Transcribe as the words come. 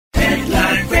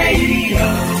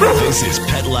This is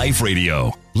Pet Life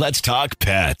Radio. Let's talk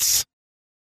pets.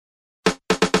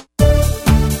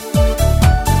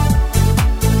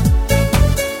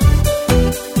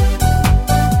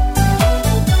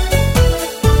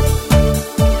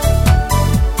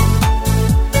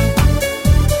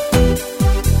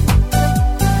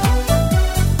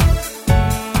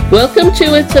 Welcome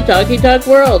to It's a Doggy Dog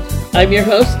World. I'm your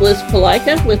host, Liz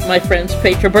Palika, with my friends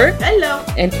Petra Burke. Hello.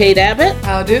 And Kate Abbott.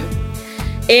 How do?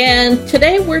 And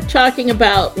today we're talking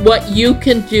about what you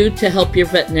can do to help your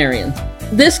veterinarian.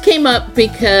 This came up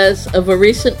because of a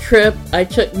recent trip. I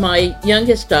took my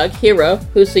youngest dog, Hero,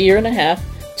 who's 1.5 years,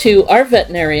 to our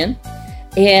veterinarian.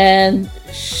 And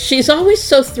she's always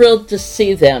so thrilled to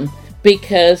see them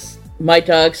because my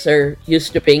dogs are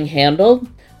used to being handled.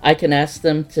 I can ask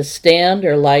them to stand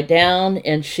or lie down,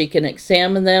 and she can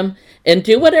examine them and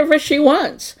do whatever she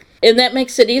wants. And that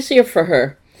makes it easier for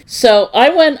her. So I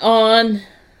went on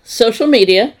social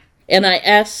media, and I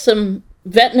asked some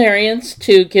veterinarians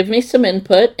to give me some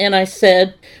input, and I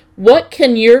said, what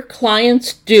can your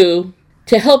clients do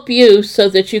to help you so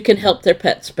that you can help their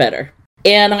pets better?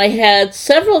 And I had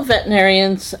several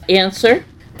veterinarians answer.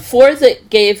 4 that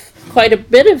gave quite a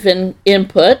bit of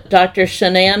input. Dr.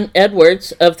 Shanann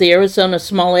Edwards of the Arizona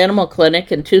Small Animal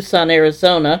Clinic in Tucson,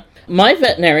 Arizona. My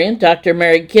veterinarian, Dr.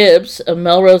 Mary Gibbs of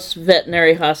Melrose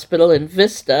Veterinary Hospital in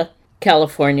Vista,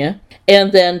 California.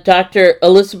 And then Dr.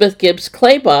 Elizabeth Gibbs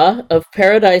Claybaugh of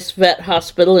Paradise Vet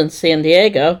Hospital in San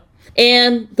Diego.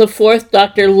 And the 4th,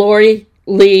 Dr. Lori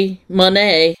Lee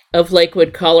Monet of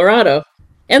Lakewood, Colorado.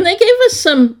 And they gave us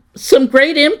some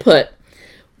great input.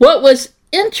 What was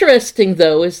interesting,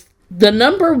 though, is the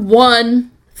number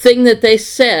one thing that they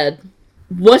said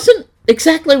wasn't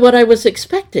exactly what I was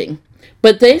expecting.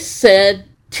 But they said,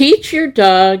 teach your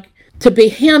dog to be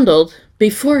handled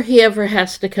before he ever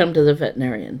has to come to the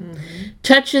veterinarian. Mm-hmm.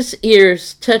 Touch his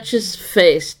ears, touch his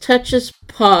face, touch his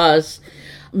paws.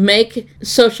 Make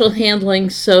social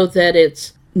handling so that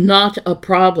it's not a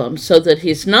problem, so that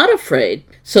he's not afraid,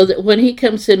 so that when he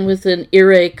comes in with an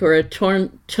earache or a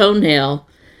torn toenail,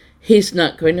 he's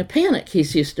not going to panic.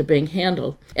 He's used to being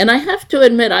handled. And I have to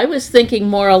admit, I was thinking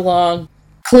more along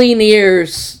clean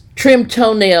ears, trim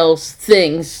toenails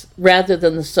things rather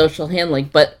than the social handling.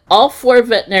 But all 4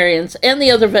 veterinarians and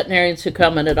the other veterinarians who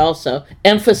commented also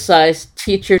emphasized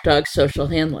teach your dog social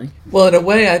handling. Well, in a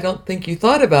way, I don't think you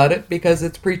thought about it because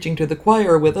it's preaching to the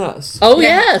choir with us. Oh, yeah.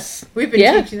 Yes. We've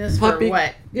been teaching this for,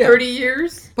 30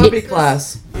 years? Puppy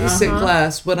class, basic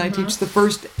class, when I teach the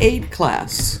first aid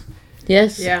class.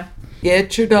 Yes. Yeah.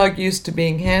 Get your dog used to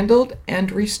being handled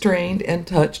and restrained and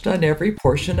touched on every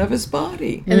portion of his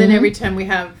body. And then every time we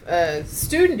have a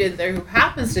student in there who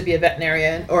happens to be a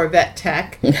veterinarian or a vet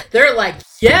tech, they're like,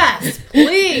 yes,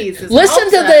 please. Listen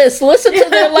to this. Listen to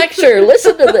their lecture.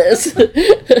 Listen to this.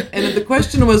 And the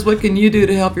question was, what can you do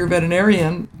to help your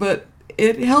veterinarian? But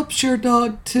it helps your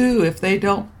dog, too, if they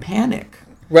don't panic.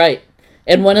 Right.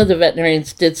 And one of the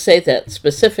veterinarians did say that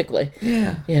specifically.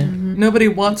 Yeah. Mm-hmm. Nobody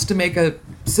wants to make a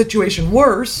situation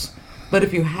worse, but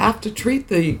if you have to treat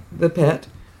the pet,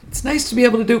 it's nice to be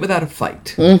able to do it without a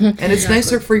fight. Mm-hmm. And it's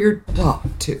nicer for your dog,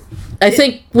 too. I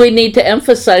think we need to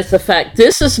emphasize the fact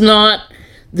this is not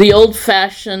the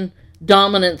old-fashioned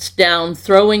dominance down,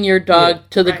 throwing your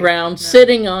dog to the ground,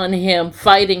 sitting on him,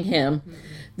 fighting him. Mm-hmm.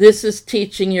 This is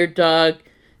teaching your dog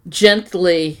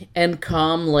gently and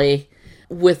calmly,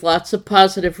 with lots of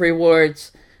positive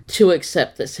rewards, to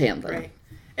accept this handling. Right.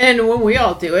 And when we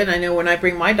all do it, I know when I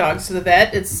bring my dogs to the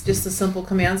vet, it's just the simple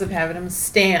commands of having them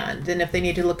stand. And if they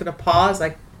need to look at a paw, it's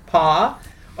like paw.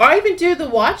 Or I even do the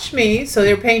watch me, so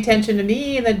they're paying attention to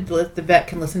me, and then the vet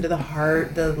can listen to the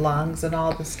heart, the lungs, and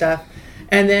all the stuff.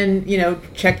 And then,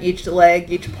 check each leg,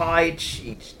 each paw,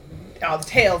 all the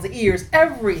tails, the ears,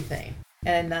 everything.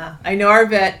 And I know our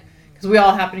vet, because we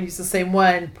all happen to use the same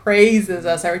one, praises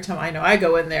us every time I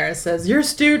go in there and says, your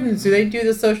students, they do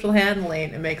the social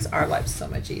handling. It makes our lives so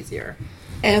much easier.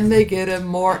 And they get a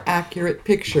more accurate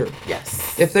picture.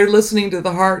 Yes. If they're listening to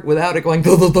the heart without it going,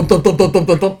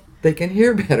 they can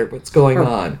hear better what's going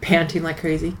on. Panting like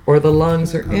crazy. Or the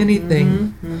lungs or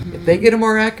anything. Mm-hmm. If they get a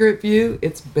more accurate view,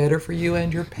 it's better for you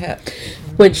and your pet.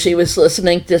 When she was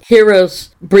listening to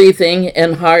Hero's breathing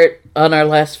and heart on our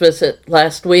last visit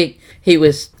last week, he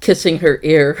was kissing her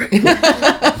ear.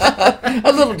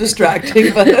 A little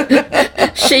distracting,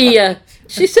 but she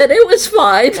said it was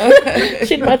fine.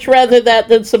 She'd much rather that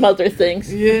than some other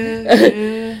things.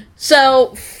 Yeah.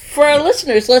 So for our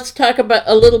listeners, let's talk about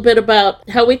a little bit about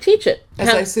how we teach it. As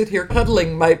I sit here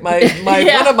cuddling my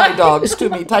one of my dogs to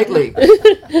me tightly.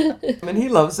 And he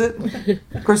loves it.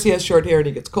 Of course, he has short hair and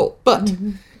he gets cold. But,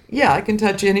 yeah, I can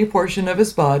touch any portion of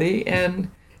his body and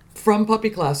from puppy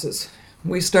classes.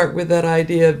 We start with that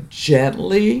idea of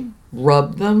gently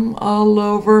rub them all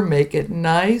over, make it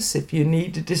nice. If you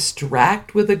need to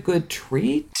distract with a good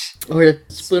treat. Or a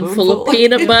spoonful of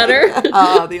peanut butter.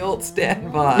 The old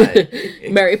standby.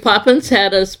 Mary Poppins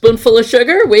had a spoonful of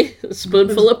sugar, a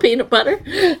spoonful of peanut butter.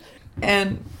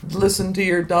 And listen to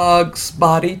your dog's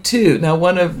body too. Now,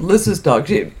 one of Liz's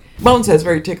dogs, Bones has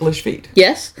very ticklish feet.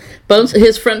 Yes, Bones,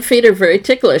 his front feet are very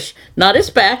ticklish. Not his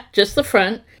back, just the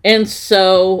front. And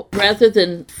so rather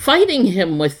than fighting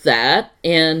him with that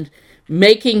and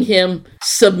making him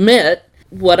submit,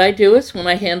 what I do is when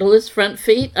I handle his front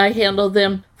feet, I handle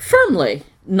them firmly,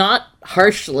 not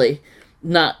harshly,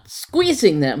 not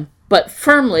squeezing them, but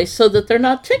firmly so that they're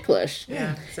not ticklish.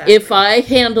 Yeah, exactly. If I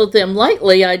handled them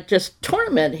lightly, I'd just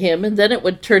torment him and then it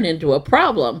would turn into a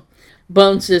problem.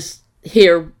 Bones is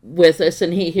here with us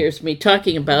and he hears me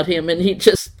talking about him and he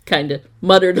just kind of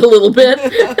muttered a little bit.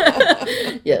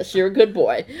 Yes, you're a good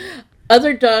boy.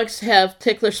 Other dogs have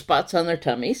ticklish spots on their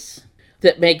tummies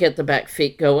that may get the back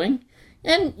feet going.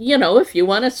 And, if you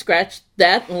want to scratch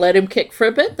that and let him kick for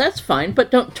a bit, that's fine, but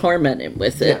don't torment him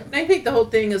with it. Yeah. And I think the whole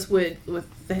thing is with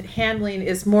the handling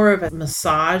is more of a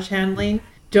massage handling.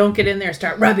 Don't get in there and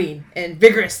start rubbing and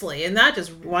vigorously. And that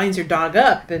just winds your dog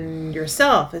up and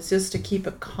yourself. It's just to keep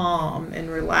it calm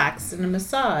and relaxed in a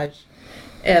massage.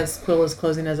 As Quill is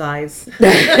closing his eyes.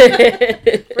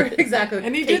 For exactly what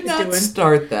And he Kate's did not doing.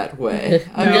 start that way.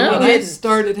 I mean, No, when he I didn't.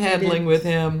 started handling with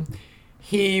him,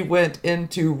 he went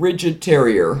into rigid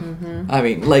terrier. I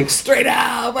mean, like, straight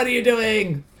out, what are you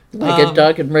doing? Like a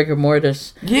dog in rigor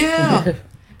mortis. Yeah.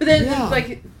 But then, Yeah.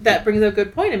 like, that brings up a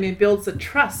good point. I mean, it builds a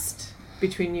trust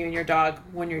between you and your dog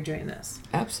when you're doing this.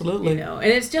 Absolutely. And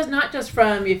it's just not just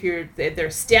from if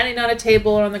they're standing on a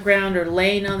table or on the ground or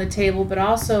laying on the table, but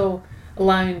also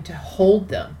allowing to hold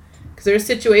them. Because there are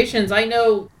situations, I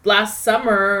know last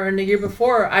summer and the year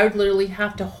before, I would literally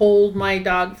have to hold my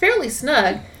dog fairly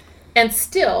snug and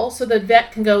still so the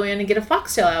vet can go in and get a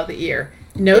foxtail out of the ear.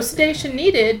 No sedation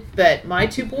needed, but my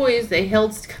two boys, they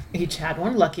each had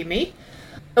one, lucky me.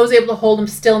 I was able to hold him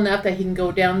still enough that he can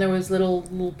go down there with his little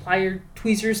plier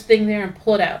tweezers thing there and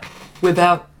pull it out.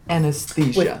 Without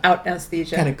anesthesia. Without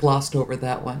anesthesia. Kind of glossed over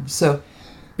that one. So,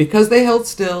 because they held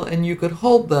still and you could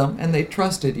hold them and they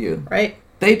trusted you, Right?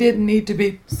 they didn't need to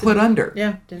be put under.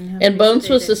 Yeah. Didn't have to And be Bones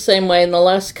was sedated. the same way. In the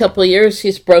last couple of years,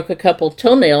 he's broke a couple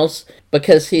toenails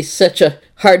because he's such a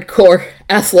hardcore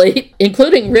athlete,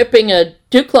 including ripping a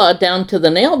dewclaw down to the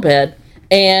nail bed.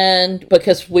 And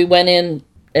because we went in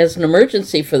as an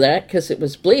emergency for that because it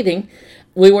was bleeding,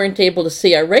 we weren't able to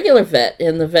see our regular vet.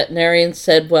 And the veterinarian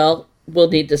said, well, we'll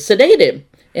need to sedate him.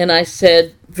 And I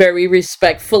said, very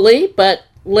respectfully, but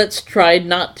let's try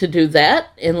not to do that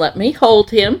and let me hold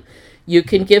him. You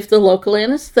can give the local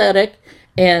anesthetic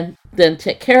and then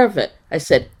take care of it. I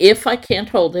said, if I can't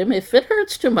hold him, if it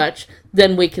hurts too much,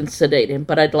 then we can sedate him,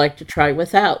 but I'd like to try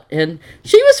without. And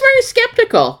she was very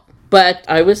skeptical, but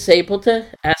I was able to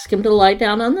ask him to lie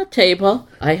down on the table.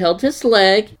 I held his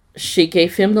leg. She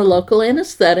gave him the local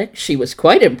anesthetic. She was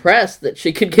quite impressed that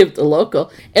she could give the local.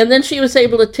 And then she was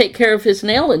able to take care of his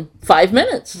nail in 5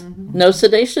 minutes. Mm-hmm. No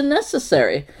sedation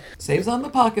necessary. Saves on the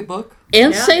pocketbook.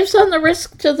 And Yeah. saves on the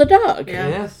risk to the dog. Yeah.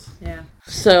 Yes. Yeah.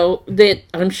 So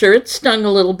I'm sure it stung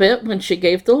a little bit when she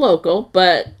gave the local,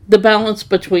 but the balance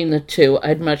between the two,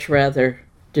 I'd much rather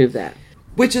do that.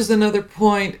 Which is another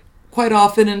point. Quite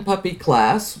often in puppy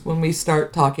class, when we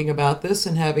start talking about this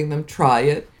and having them try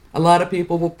it, a lot of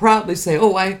people will proudly say,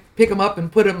 oh, I pick them up and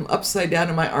put them upside down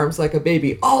in my arms like a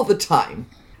baby all the time.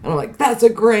 And I'm like, that's a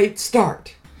great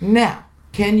start. Now,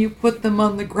 can you put them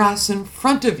on the grass in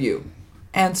front of you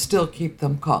and still keep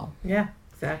them calm? Yeah.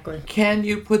 Exactly. Can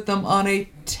you put them on a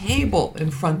table in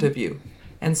front of you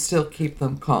and still keep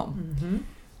them calm? Mm-hmm.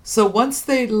 So once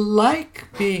they like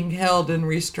being held and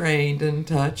restrained and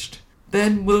touched,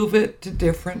 then move it to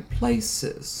different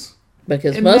places.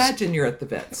 Because Imagine you're at the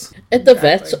vets. at the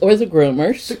vets or the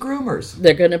groomers, The groomers.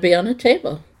 they're going to be on a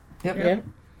table. Yep. Yeah.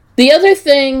 The other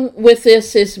thing with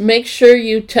this is make sure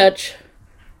you touch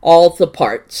all the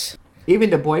parts.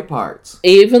 Even the boy parts.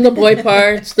 Even the boy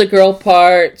parts, the girl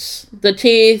parts, the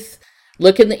teeth,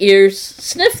 look in the ears,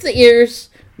 sniff the ears,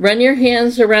 run your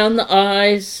hands around the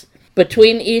eyes,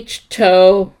 between each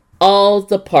toe, all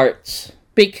the parts.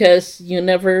 Because you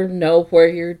never know where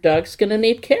your dog's going to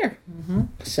need care. Mm-hmm.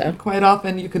 So, Quite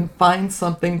often you can find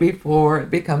something before it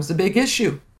becomes a big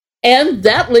issue. and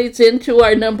that leads into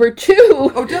our number 2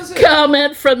 Oh, does it?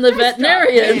 comment from the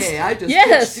veterinarians. Hey, I just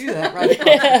Yes. pitched you that right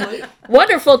across.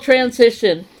 Wonderful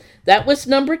transition. That was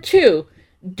number 2.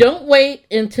 Don't wait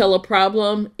until a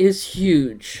problem is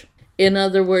huge. In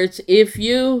other words, if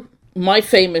you my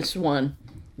famous one.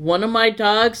 One of my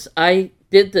dogs, I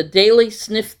did the daily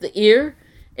sniff the ear,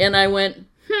 and I went,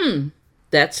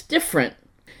 that's different.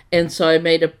 And so I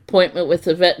made an appointment with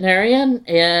the veterinarian,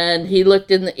 and he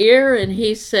looked in the ear, and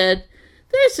he said,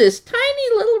 there's this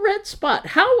tiny little red spot.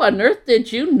 How on earth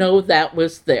did you know that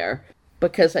was there?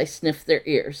 Because I sniffed their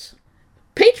ears.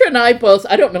 Petra and I both,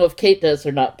 I don't know if Kate does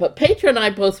or not, but Petra and I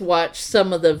both watch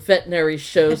some of the veterinary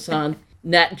shows on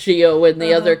Nat Geo and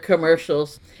the other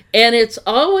commercials. And it's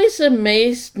always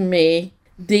amazed me,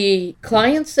 the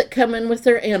clients that come in with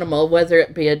their animal, whether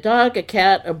it be a dog, a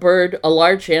cat, a bird, a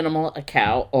large animal, a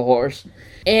cow, a horse,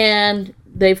 and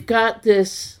they've got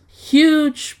this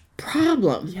huge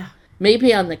problem. Yeah.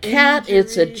 Maybe on the cat,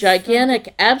 it's a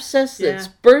gigantic abscess that's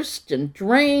burst and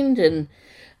drained and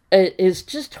it is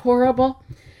just horrible.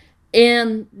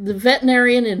 And the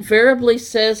veterinarian invariably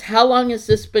says, how long has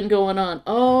this been going on?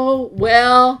 Oh,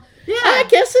 well, I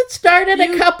guess it started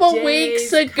a couple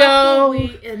weeks ago.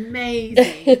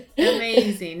 Amazing.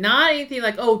 Amazing. Not anything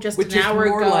like, just Which an hour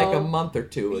ago. Which is more like a month or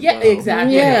two ago. Yeah,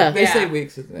 exactly. Yeah. They say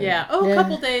weeks. Yeah. A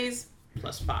couple days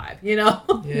plus 5,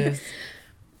 Yes.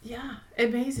 Yeah, it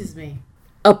amazes me.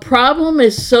 A problem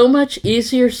is so much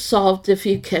easier solved if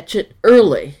you catch it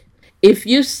early. If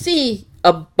you see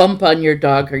a bump on your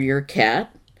dog or your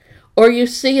cat, or you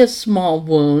see a small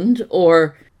wound,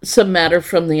 or some matter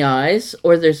from the eyes,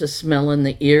 or there's a smell in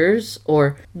the ears,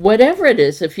 or whatever it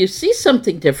is, if you see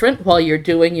something different while you're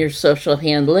doing your social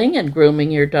handling and grooming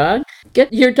your dog,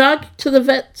 get your dog to the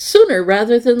vet sooner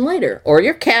rather than later, or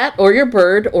your cat, or your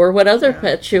bird, or what other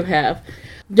pets you have.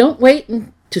 Don't wait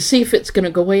to see if it's going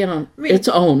to go away on its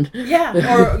own.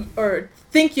 Yeah, or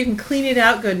think you can clean it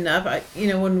out good enough.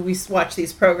 When we watch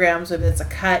these programs, if it's a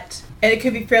cut, and it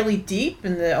could be fairly deep,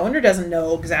 and the owner doesn't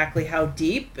know exactly how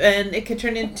deep, and it could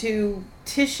turn into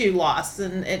tissue loss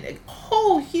and a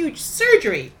whole huge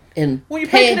surgery. And when you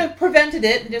probably could have prevented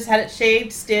it and just had it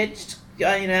shaved, stitched,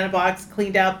 in a box,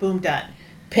 cleaned out, boom, done.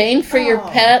 Pain for your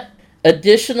pet,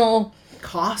 additional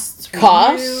costs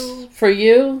for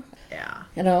you. Yeah.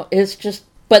 It's just.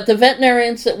 But the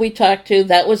veterinarians that we talked to,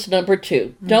 that was number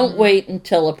 2. Don't wait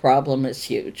until a problem is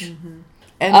huge.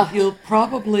 And you'll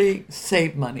probably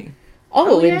save money.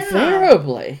 Oh,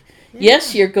 invariably. Yeah.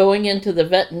 Yes, you're going into the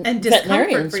and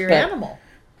veterinarians. For your animal.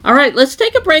 All right, let's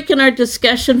take a break in our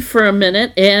discussion for a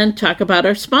minute and talk about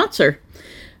our sponsor.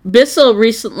 Bissell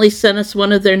recently sent us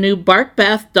one of their new Bark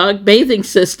Bath dog bathing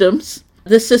systems.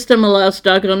 This system allows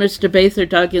dog owners to bathe their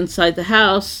dog inside the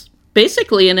house,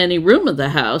 basically in any room of the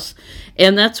house,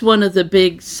 and that's one of the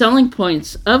big selling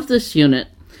points of this unit.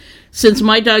 Since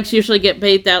my dogs usually get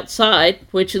bathed outside,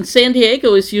 which in San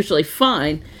Diego is usually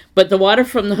fine, but the water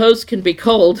from the hose can be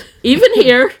cold, even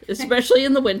here, especially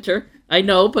in the winter. I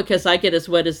know because I get as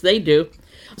wet as they do.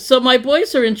 So my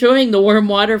boys are enjoying the warm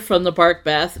water from the Bark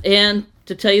Bath, and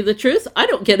to tell you the truth, I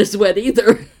don't get as wet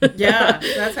either. Yeah,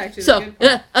 that's actually the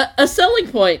good part. A selling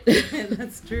point.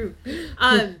 That's true.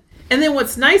 And then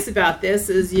what's nice about this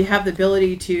is you have the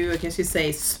ability to, I guess you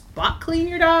say, spot clean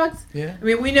your dogs. Yeah. I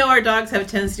mean, we know our dogs have a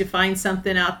tendency to find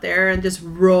something out there and just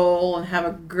roll and have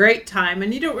a great time.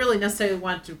 And you don't really necessarily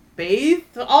want to bathe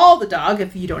all the dog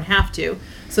if you don't have to.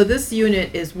 So this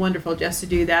unit is wonderful just to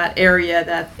do that area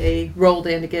that they rolled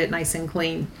in to get it nice and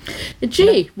clean.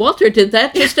 Gee, Walter did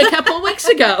that just a couple weeks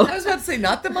ago. I was about to say,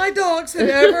 not that my dogs had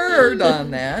ever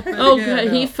done that.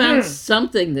 He found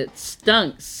something that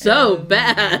stunk so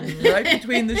bad. Right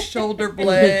between the shoulder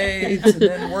blades, and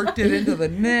then worked it into the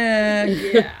neck.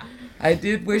 Yeah. I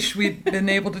did wish we'd been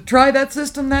able to try that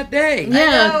system that day.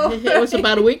 Yeah, it was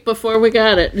about a week before we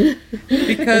got it.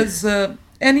 Because,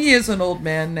 and he is an old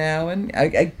man now, and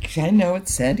I know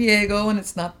it's San Diego and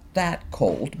it's not that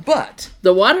cold, but...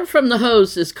 The water from the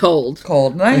hose is cold.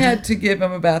 And I had to give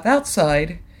him a bath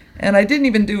outside, and I didn't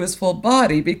even do his full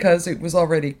body because it was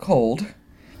already cold.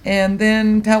 And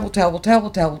then towel,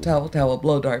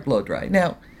 blow dry.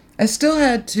 Now, I still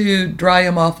had to dry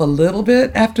him off a little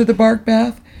bit after the bark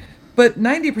bath, but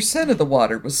 90% of the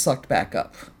water was sucked back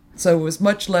up. So it was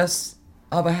much less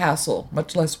of a hassle,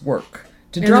 much less work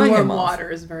to dry him off. And the warm water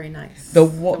is very nice. The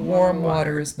warm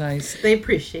water is nice. They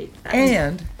appreciate that.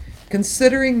 And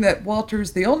considering that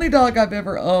Walter's the only dog I've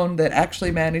ever owned that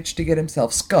actually managed to get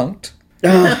himself skunked,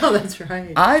 Oh, that's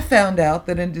right. I found out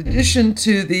that in addition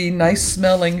to the nice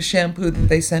smelling shampoo that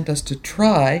they sent us to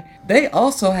try, they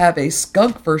also have a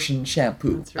skunk version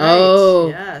shampoo. That's right. Oh,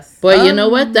 yes. Boy, you know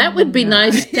what? That would be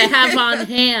nice to have on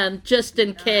hand just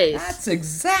in case. That's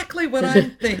exactly what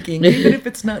I'm thinking. Even if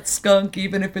it's not skunk,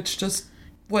 even if it's just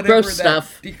whatever Gross that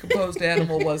stuff. decomposed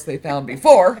animal was they found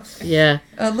before. Yeah.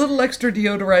 A little extra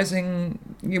deodorizing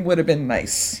would have been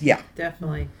nice. Yeah.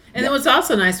 Definitely. And then what's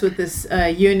also nice with this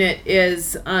unit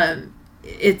is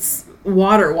it's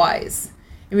water-wise.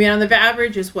 I mean, on the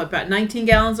average, it's about 19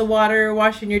 gallons of water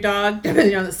washing your dog,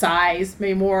 depending on the size.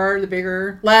 Maybe more, the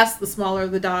bigger, less, the smaller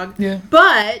the dog. Yeah.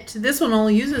 But this one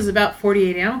only uses about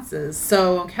 48 ounces.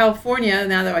 So in California,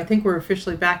 now that I think we're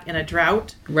officially back in a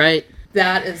drought, Right.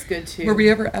 that is good too. Were we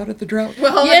ever out at the drought?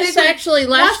 Well, I Yes, think actually,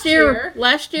 last year,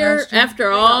 Last year, after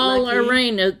we got all our lucky.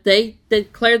 rain, they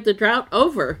declared the drought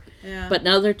over. Yeah. But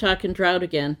now they're talking drought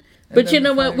again. But then you the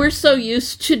know what? fire. We're so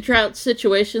used to drought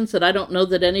situations that I don't know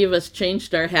that any of us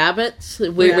changed our habits.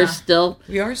 We Yeah. were still,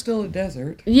 We are still a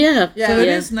desert. yeah. Yeah. So it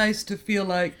yeah. is nice to feel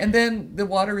like, and then the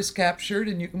water is captured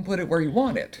and you can put it where you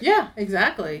want it. Yeah,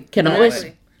 exactly. Can Exactly.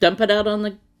 always dump it out on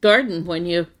the garden when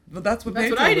you, But that's what That's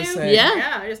Pedro what I do. was saying. Yeah.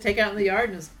 Yeah, I just take it out in the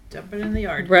yard and just dump it in the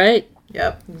yard. right?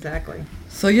 Yep, exactly.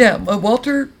 So yeah,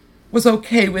 Walter was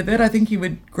okay with it. I think he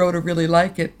would grow to really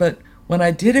like it. But when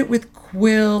I did it with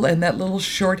Quill and that little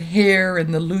short hair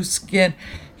and the loose skin,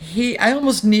 I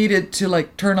almost needed to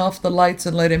like turn off the lights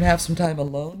and let him have some time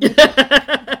alone.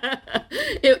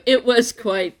 It was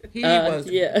quite, He was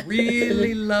yeah.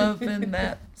 really loving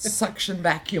that suction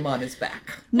vacuum on his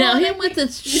back. Now, Well, him with the,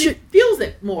 He feels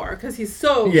it more because he's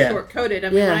so Yeah. short-coated. I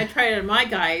mean, Yeah. when I tried it on my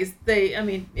guys,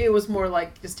 it was more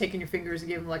like just taking your fingers and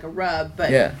giving them like a rub.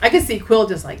 But Yeah. I could see Quill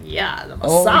just like, yeah, the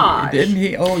Oh, massage. didn't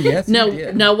he? Oh, yes, he no,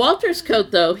 did. now Walter's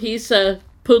coat, though, he's a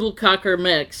poodle cocker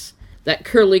mix. That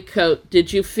curly coat,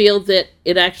 did you feel that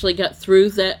it actually got through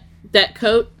that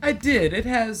coat? I did. It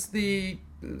has the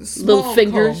small Little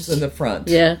fingers. combs in the front.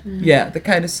 Yeah, Yeah, that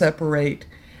kind of separate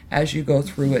as you go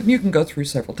through it. And you can go through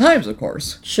several times, of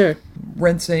course. sure.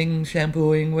 Rinsing,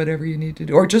 shampooing, whatever you need to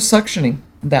do. Or just suctioning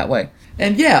that way.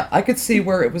 And yeah, I could see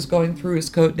where it was going through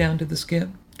his coat down to the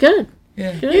skin. Good.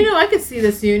 Yeah. Good. You know, I could see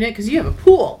this unit because you have a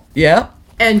pool Yeah,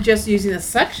 and just using the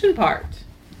suction part.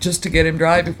 just to get him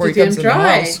dry before To he get comes him in the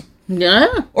dry. house. Yeah.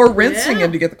 Or rinsing Yeah.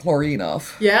 him to get the chlorine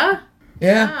off. Yeah.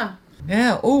 Yeah.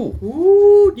 Yeah. Oh,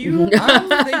 Ooh, you. I'm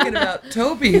thinking about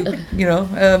Toby. You know,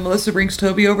 Melissa brings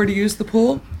Toby over to use the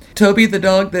pool. Toby, the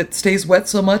dog that stays wet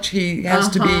so much he has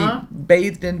to Uh-huh. be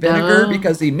bathed in vinegar Oh.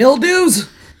 because he mildews.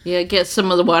 Yeah, get some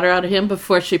of the water out of him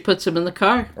before she puts him in the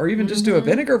car. Or even just do a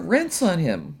vinegar rinse on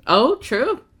him Oh,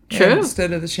 true. True.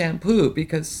 instead of the shampoo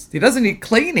because he doesn't need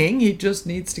cleaning. He just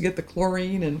needs to get the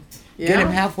chlorine and get him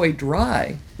Yeah. halfway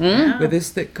dry Mm. with his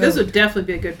thick coat. This would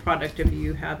definitely be a good product if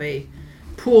you have a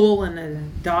pool and a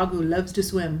dog who loves to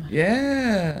swim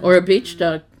Yeah. Or a beach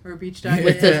dog or a beach dog.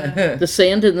 with Yeah. the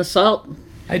sand and the salt.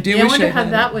 I do Yeah, I wish wonder I how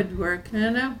had that would work. I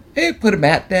don't know. Hey, put a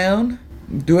mat down.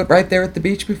 Do it right there at the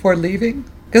beach before leaving.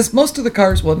 Because most of the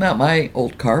cars, well, not my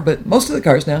old car, but most of the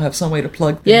cars now have some way to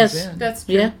plug things Yes. in. That's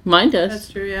true. Yeah, mine does. That's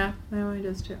true, yeah. That one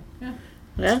does too. Yeah.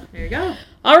 Yeah. There you go.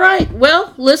 All right.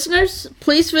 Well, listeners,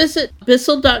 please visit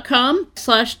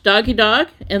bissell.com/doggydog,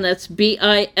 and that's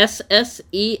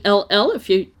BISSELL if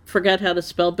you forgot how to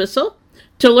spell Bissell,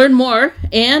 to learn more.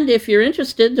 And if you're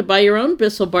interested to buy your own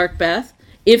Bissell Bark Bath,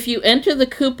 if you enter the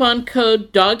coupon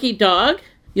code DOGGYDOG,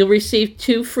 you'll receive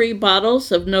 2 free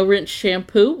bottles of No Rinse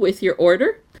shampoo with your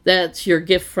order. That's your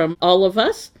gift from all of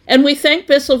us. And we thank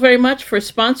Bissell very much for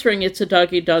sponsoring It's a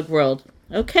Doggy Dog World.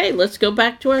 Okay, let's go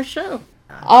back to our show.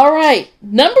 All right,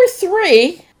 number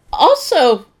 3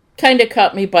 also kind of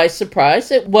caught me by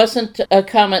surprise. It wasn't a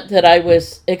comment that I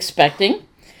was expecting,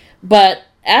 but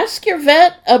ask your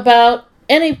vet about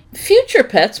any future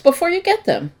pets before you get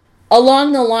them.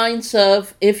 Along the lines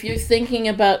of, if you're thinking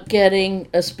about getting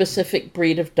a specific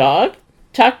breed of dog,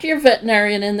 talk to your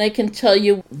veterinarian and they can tell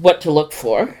you what to look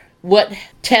for, what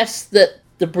tests that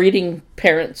the breeding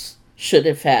parents should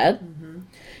have had.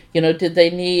 You know, did they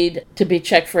need to be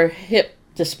checked for hip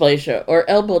dysplasia or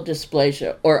elbow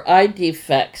dysplasia or eye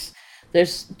defects?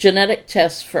 There's genetic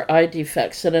tests for eye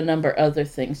defects and a number of other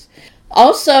things.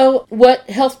 Also, what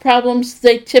health problems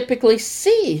they typically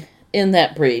see in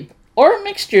that breed or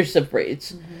mixtures of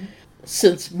breeds.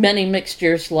 Since many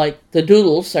mixtures like the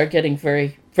doodles are getting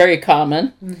very, very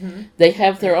common, they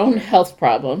have their own health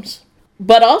problems.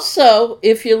 But also,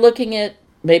 if you're looking at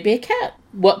maybe a cat,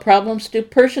 what problems do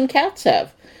Persian cats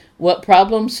have? What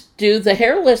problems do the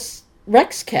hairless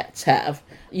Rex cats have?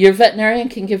 Your veterinarian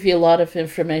can give you a lot of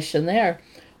information there.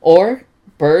 Or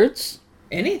birds,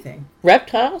 Anything.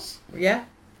 reptiles, Yeah.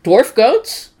 dwarf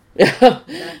goats.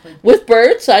 Exactly. With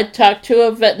birds, I'd talk to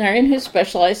a veterinarian who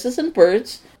specializes in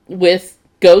birds. With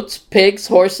goats, pigs,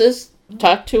 horses,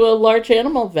 talk to a large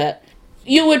animal vet.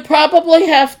 You would probably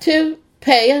have to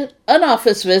pay an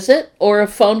office visit or a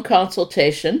phone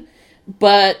consultation,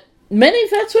 but many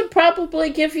vets would probably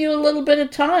give you a little bit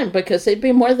of time because they'd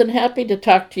be more than happy to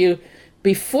talk to you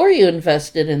before you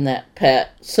invested in that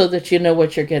pet so that you know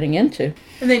what you're getting into.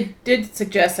 And they did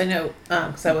suggest, I know,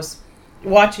 because I was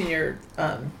watching your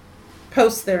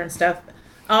posts there and stuff,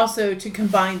 also to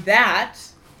combine that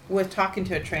with talking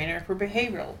to a trainer for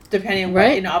behavioral, depending on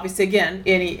what, obviously, again,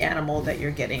 any animal that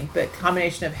you're getting, but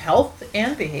combination of health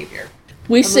and behavior.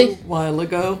 We A see. little while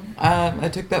ago, I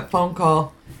took that phone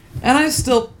call, and I was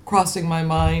still crossing my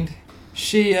mind.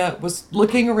 She was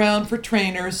looking around for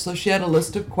trainers, so she had a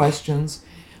list of questions,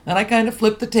 and I kind of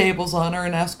flipped the tables on her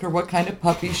and asked her what kind of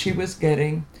puppy she was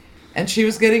getting. And she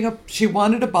was she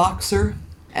wanted a boxer,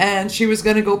 and she was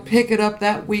going to go pick it up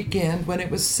that weekend when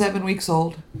it was 7 weeks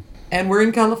old. And we're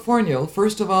in California.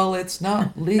 First of all, it's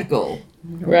not legal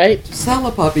Right. to sell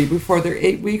a puppy before they're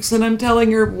 8 weeks, and I'm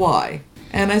telling her why.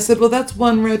 And I said, well, that's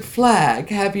one red flag.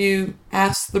 Have you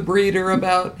asked the breeder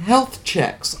about health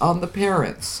checks on the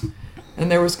parents? And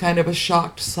there was kind of a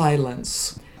shocked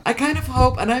silence. I kind of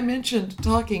hope, and I mentioned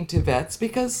talking to vets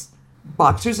because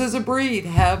boxers as a breed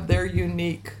have their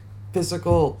unique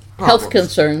physical problems. Health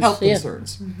concerns, Health yeah.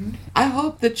 concerns. Mm-hmm. I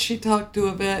hope that she talked to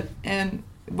a vet and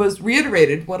was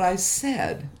reiterated what I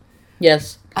said.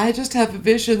 Yes. I just have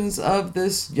visions of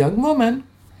this young woman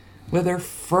with her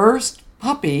first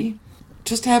puppy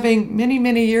just having many,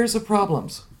 many years of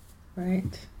problems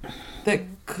Right. that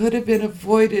could have been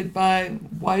avoided by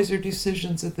wiser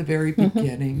decisions at the very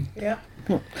beginning. Yeah.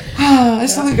 I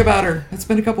still think about her. It's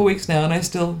been a couple weeks now, and I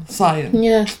still sigh. And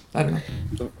Yeah. I don't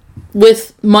know.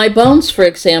 With My Bones, for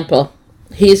example,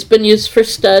 he's been used for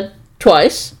stud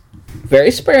twice,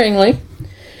 very sparingly,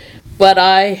 but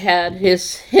I had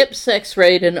his hips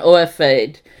x-rayed and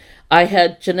OFA'd. I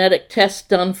had genetic tests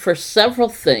done for several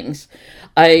things.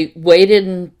 I waited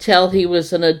until he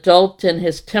was an adult and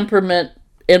his temperament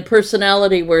and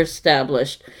personality were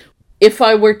established. If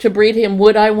I were to breed him,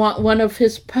 would I want one of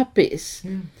his puppies?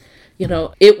 You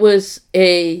know, it was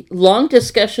a long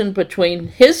discussion between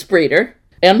his breeder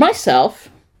and myself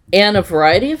and a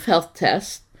variety of health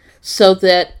tests so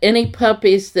that any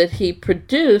puppies that he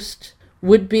produced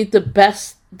would be the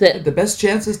best that... The best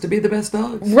chances to be the best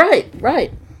dogs.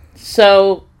 Right.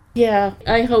 So, yeah,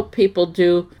 I hope people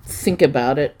do think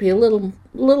about it. Be a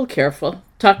little careful.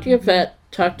 Talk to your vet,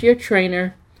 talk to your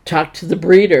trainer, talk to the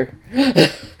breeder.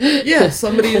 Yeah,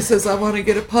 somebody who says, I want to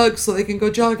get a pug so they can go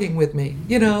jogging with me.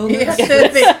 You know, May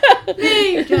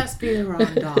just be the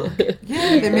wrong dog.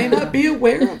 yeah, they may not be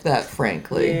aware of that,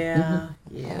 frankly. Yeah.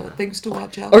 Things to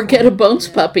watch out Or for. get a bones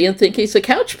puppy and think he's a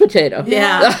couch potato.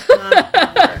 Yeah.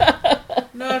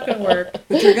 Not gonna work.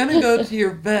 But you're going to go to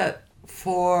your vet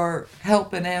for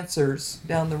help and answers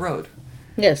down the road.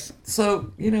 Yes.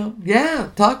 So,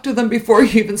 talk to them before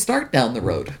you even start down the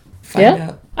road. Find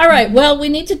out. All right, well, we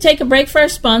need to take a break for our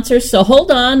sponsors, so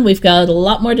hold on. We've got a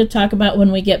lot more to talk about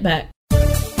when we get back.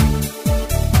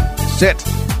 Sit.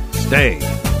 Stay.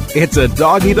 It's a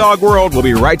dog-eat-dog world. We'll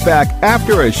be right back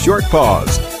after a short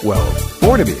pause. Well,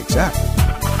 4 to be exact.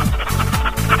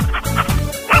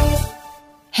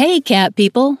 Hey, cat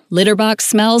people. Litter box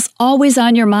smells always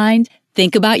on your mind?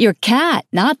 Think about your cat,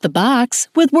 not the box,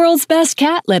 with World's Best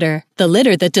Cat Litter, the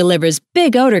litter that delivers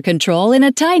big odor control in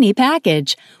a tiny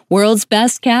package. World's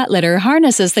Best Cat Litter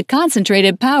harnesses the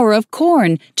concentrated power of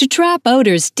corn to trap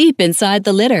odors deep inside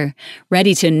the litter.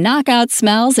 Ready to knock out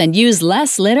smells and use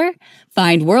less litter?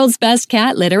 Find World's Best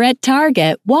Cat Litter at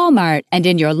Target, Walmart, and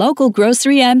in your local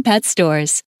grocery and pet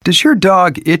stores. Does your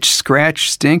dog itch, scratch,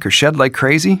 stink, or shed like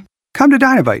crazy? Come to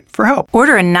Dinovite for help.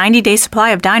 Order a 90-day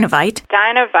supply of Dinovite.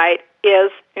 Dinovite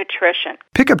is nutrition.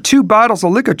 Pick up 2 bottles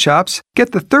of Lico Chops,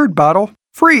 get the 3rd bottle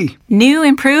free. New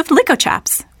improved Lico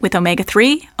Chops with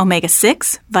omega-3,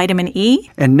 omega-6, vitamin E.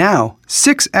 And now,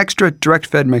 6 extra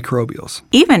direct-fed microbials.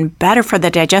 Even better for the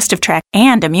digestive tract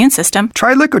and immune system.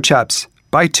 Try Lico Chops.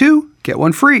 Buy 2, get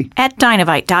 1 free. At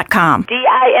Dinovite.com.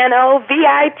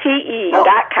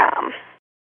 DINOVITE.com.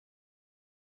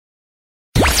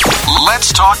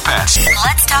 Let's talk pets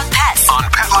Let's talk pets on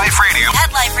Pet Life Radio.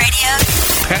 Pet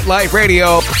Life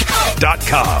Radio.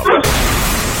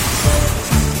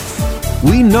 PetLifeRadio.com.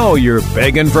 We know you're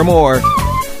begging for more.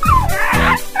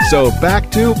 So back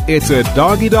to It's a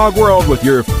Dog-Eat-Dog World with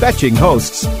your fetching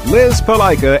hosts, Liz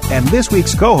Palaika, and this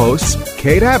week's co-hosts,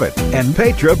 Kate Abbott and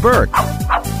Petra Burke.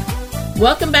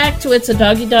 Welcome back to It's a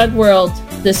Dog-Eat-Dog World.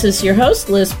 This is your host,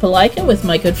 Liz Palaika, with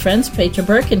my good friends Petra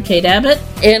Burke and Kate Abbott.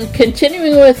 And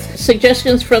continuing with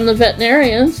suggestions from the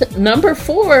veterinarians, number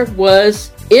 4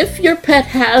 was if your pet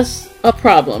has a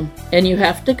problem and you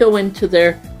have to go into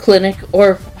their clinic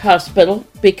or hospital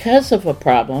because of a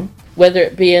problem, whether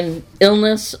it be an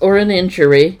illness or an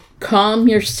injury, calm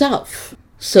yourself.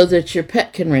 so that your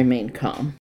pet can remain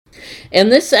calm.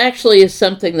 And this actually is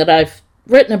something that I've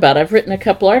written about. I've written a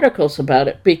couple articles about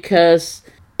it because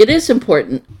it is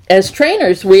important. As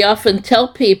trainers, we often tell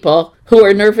people who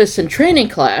are nervous in training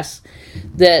class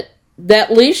that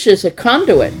leash is a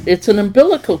conduit. It's an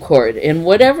umbilical cord, and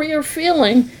whatever you're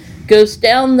feeling goes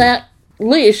down that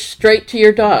leash straight to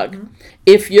your dog. Mm-hmm.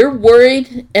 If you're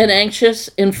worried and anxious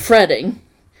and fretting,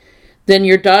 then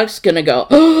your dog's going to go,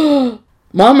 "Oh,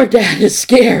 Mom or Dad is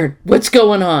scared. What's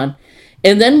going on?"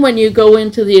 And then when you go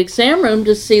into the exam room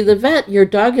to see the vet, your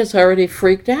dog is already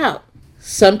freaked out.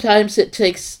 Sometimes it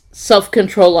takes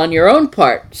self-control on your own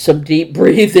part, some deep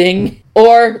breathing,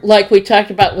 or like we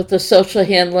talked about with the social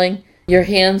handling, your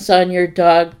hands on your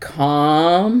dog,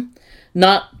 calm,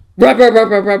 not rub, rub, rub,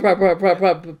 rub, rub, rub, rub, rub,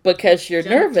 rub, because you're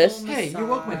nervous. Hey, you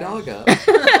woke my dog up.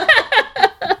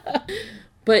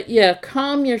 But yeah,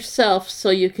 calm yourself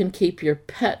so you can keep your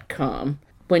pet calm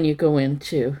when you go in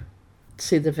to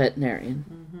see the veterinarian.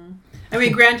 Mm-hmm. I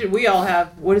mean, granted, we all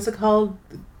have, what is it called?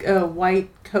 White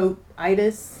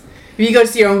coat-itis? You go to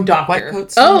see your own doctor. White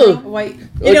coat syndrome? A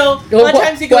lot of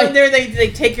times you go in there,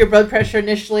 they take your blood pressure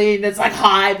initially, and it's like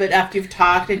high, but after you've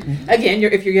talked, and again,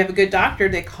 if you have a good doctor,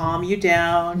 they calm you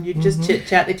down. You just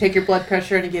chit-chat. They take your blood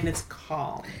pressure, and again, it's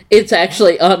calm. It's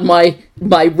actually on my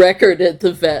record at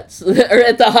the vets, or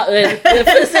at the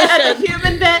physician. The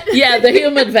human vet? Yeah, the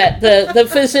human vet, the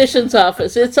physician's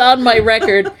office. It's on my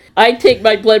record. I take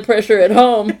my blood pressure at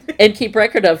home and keep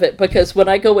record of it, because when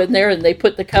I go in there and they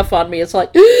put the cuff on me, it's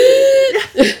like,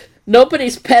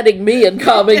 nobody's petting me and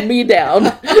calming me down.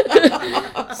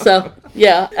 So,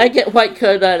 yeah, I get white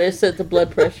coat-itis at the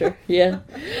blood pressure. Yeah.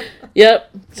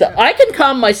 Yep. So I can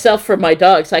calm myself for my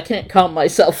dogs. I can't calm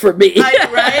myself for me.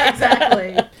 Right,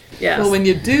 exactly. Yes. Well, when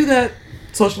you do that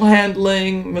social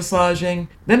handling, massaging,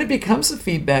 then it becomes a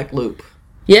feedback loop.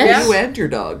 Yes. You and your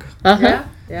dog. Uh-huh.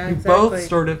 Yeah, you exactly. both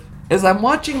sort of, as I'm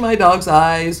watching my dog's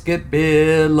eyes get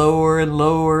bit, lower and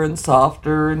lower and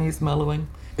softer, and he's mellowing,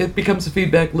 it becomes a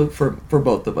feedback loop for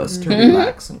both of us to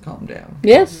relax and calm down.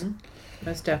 Yes.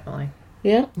 Most definitely.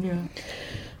 Yeah. Yeah.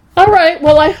 All right.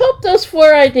 Well, I hope those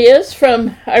 4 ideas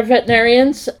from our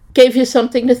veterinarians gave you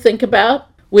something to think about.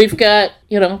 We've got,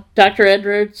 Dr.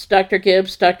 Edwards, Dr.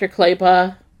 Gibbs, Dr.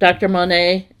 Claybaugh, Dr.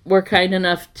 Monet were kind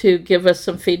enough to give us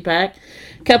some feedback.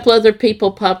 A couple other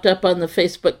people popped up on the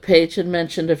Facebook page and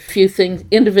mentioned a few things,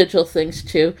 individual things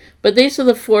too. But these are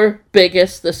the 4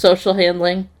 biggest: the social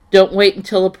handling. Don't wait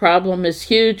until a problem is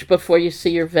huge before you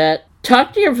see your vet.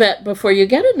 Talk to your vet before you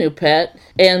get a new pet.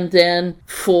 And then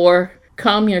 4,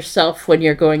 calm yourself when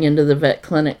you're going into the vet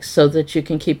clinic so that you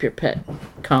can keep your pet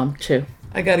calm too.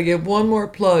 I got to give one more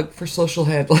plug for social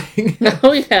handling.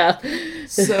 Oh, yeah.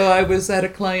 So I was at a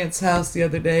client's house the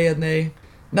other day, and they,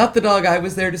 not the dog I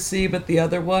was there to see, but the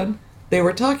other one, they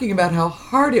were talking about how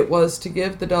hard it was to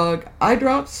give the dog eye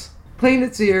drops, clean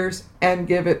its ears, and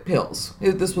give it pills.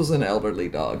 This was an elderly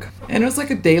dog. And it was like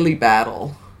a daily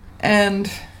battle.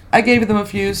 And I gave them a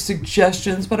few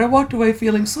suggestions, but I walked away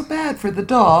feeling so bad for the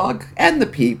dog and the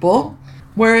people.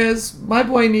 Whereas my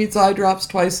boy needs eye drops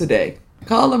twice a day.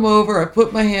 Call him over, I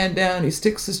put my hand down, he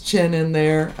sticks his chin in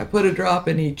there, I put a drop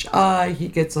in each eye, he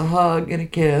gets a hug and a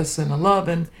kiss and a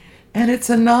lovin', and it's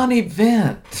a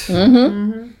non-event.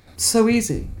 So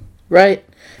easy. Right.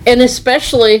 And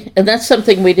especially, and that's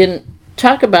something we didn't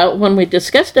talk about when we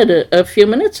discussed it a few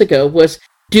minutes ago, was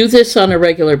do this on a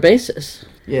regular basis.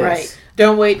 Yes. Right.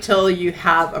 Don't wait till you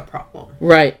have a problem.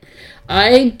 Right.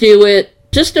 I do it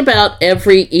just about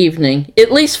every evening,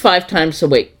 at least 5 times a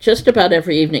week, just about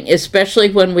every evening, especially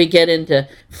when we get into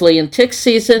flea and tick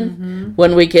season,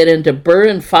 when we get into burr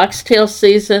and foxtail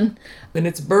season. When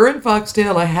it's burr and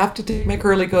foxtail, I have to take my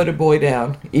curly-coated boy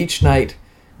down each night,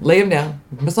 lay him down,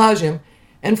 massage him,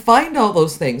 and find all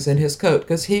those things in his coat,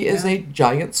 because he is a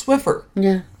giant Swiffer.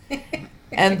 Yeah.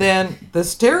 And then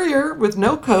this terrier with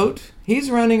no coat, he's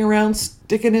running around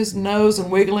sticking his nose and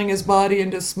wiggling his body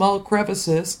into small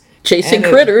crevices. Chasing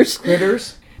critters.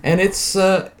 And it's,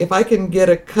 if I can get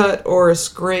a cut or a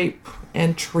scrape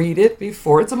and treat it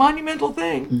before it's a monumental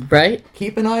thing. Right.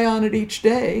 Keep an eye on it each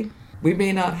day. We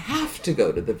may not have to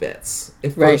go to the vets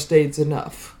if first aid's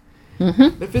enough.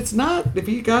 If it's not, if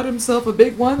he got himself a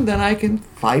big one, then I can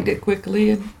find it quickly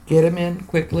and get him in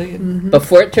quickly. And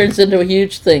before it turns into a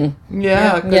huge thing.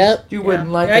 Yeah, because you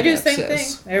wouldn't like it. I do the same thing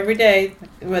every day.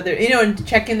 Whether, and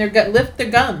check in their gut, lift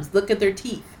their gums, look at their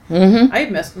teeth. I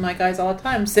mess with my guys all the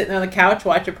time. Sitting on the couch,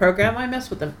 watch a program, I mess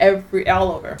with them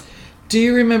all over. Do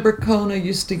you remember Kona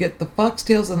used to get the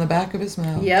foxtails on the back of his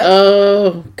mouth? Yeah.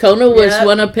 Oh, Kona was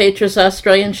one of Petra's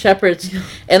Australian Shepherds.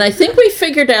 And I think we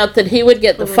figured out that he would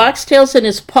get the foxtails in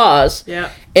his paws.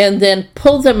 Yeah. and then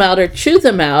pull them out or chew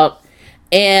them out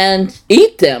and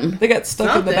eat them. They got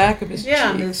stuck in the back of his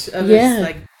cheeks. His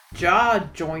like jaw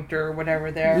joint or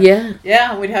whatever there. Yeah.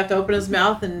 Yeah, we'd have to open his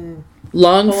mouth and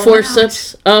long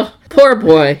forceps. Oh, poor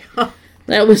boy.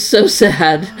 That was so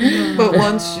sad. But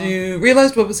once you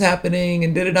realized what was happening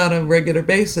and did it on a regular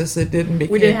basis, it didn't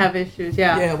become... We didn't have issues,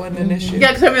 yeah. Yeah, it wasn't an issue. Yeah,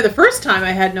 because I remember the first time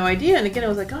I had no idea. And again, I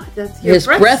was like, God, that's your His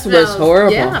breath was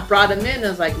horrible. Yeah, brought him in. I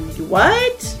was like,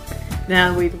 what?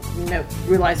 Now we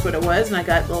realized what it was. And I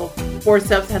got little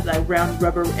forceps, had like round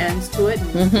rubber ends to it.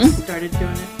 And just started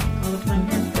doing it all the time.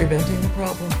 Preventing the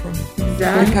problem from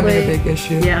becoming a big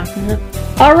issue. Yeah.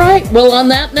 All right. Well, on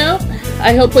that note,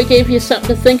 I hope we gave you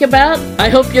something to think about. I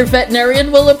hope your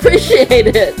veterinarian will appreciate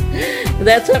it.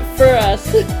 That's it for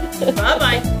us.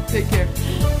 Bye-bye. Take care.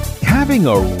 Having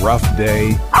a rough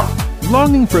day?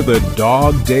 Longing for the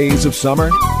dog days of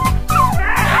summer?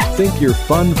 Think your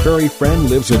fun furry friend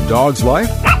lives a dog's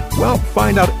life? Well,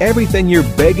 find out everything you're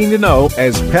begging to know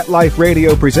as Pet Life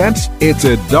Radio presents It's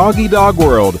a Doggy Dog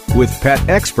World with pet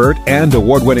expert and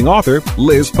award-winning author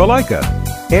Liz Palaika.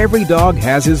 Every dog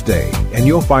has his day, and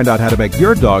you'll find out how to make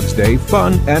your dog's day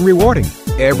fun and rewarding.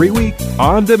 Every week,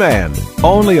 on demand,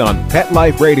 only on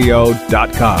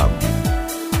PetLifeRadio.com.